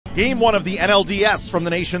Game 1 of the NLDS from the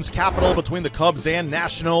nation's capital between the Cubs and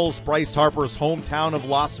Nationals. Bryce Harper's hometown of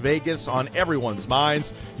Las Vegas on everyone's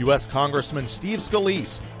minds. U.S. Congressman Steve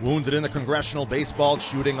Scalise, wounded in the congressional baseball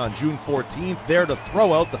shooting on June 14th, there to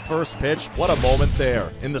throw out the first pitch. What a moment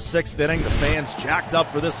there. In the 6th inning, the fans jacked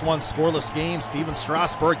up for this one scoreless game. Steven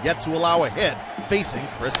Strasburg yet to allow a hit, facing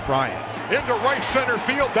Kris Bryant. Into right center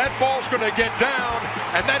field, that ball's going to get down,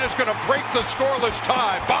 and that is going to break the scoreless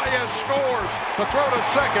tie. Baez scores. The throw to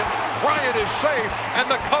second. Bryant is safe, and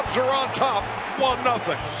the Cubs are on top, 1-0.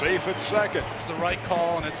 Safe at second. It's the right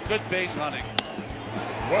call, and it's good base hunting.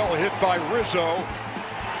 Well hit by Rizzo.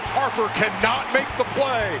 Harper cannot make the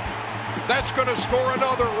play. That's going to score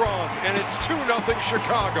another run, and it's 2-0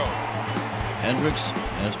 Chicago. Hendricks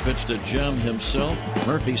has pitched a gem himself.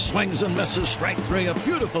 Murphy swings and misses. Strike 3, a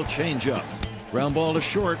beautiful changeup. Ground ball to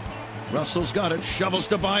short. Russell's got it. Shovels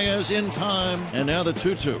to Baez in time. And now the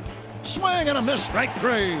 2-2. Swing and a miss. Strike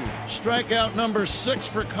 3. Strikeout number 6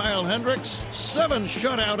 for Kyle Hendricks. 7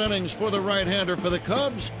 shutout innings for the right-hander for the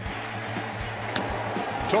Cubs.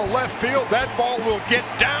 To left field, that ball will get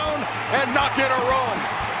down and not get a run.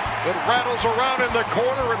 It rattles around in the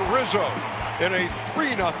corner, and Rizzo in a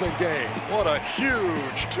 3-0 game. What a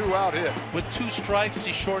huge 2-out hit. With 2 strikes,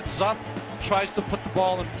 he shortens up, tries to put the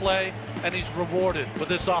ball in play, and he's rewarded with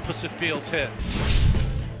this opposite field hit.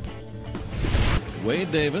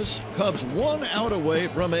 Wade Davis, Cubs 1 out away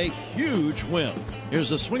from a huge win.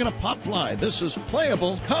 Here's a swing and a pop fly. This is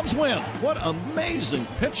playable. Cubs win. What amazing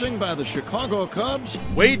pitching by the Chicago Cubs.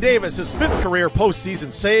 Wade Davis, his 5th career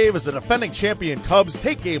postseason save as the defending champion Cubs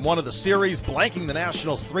take game 1 of the series, blanking the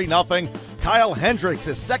Nationals 3-0. Kyle Hendricks,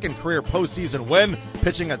 his 2nd career postseason win,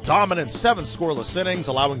 pitching a dominant 7 scoreless innings,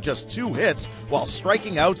 allowing just 2 hits while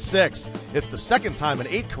striking out 6. It's the 2nd time in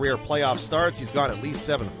 8 career playoff starts he's gone at least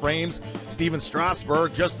 7 frames. Steven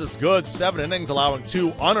Strasburg, just as good, 7 innings, allowing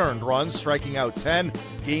 2 unearned runs, striking out 10.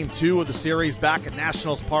 Game 2 of the series back at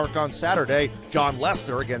Nationals Park on Saturday. John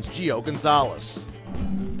Lester against Gio Gonzalez.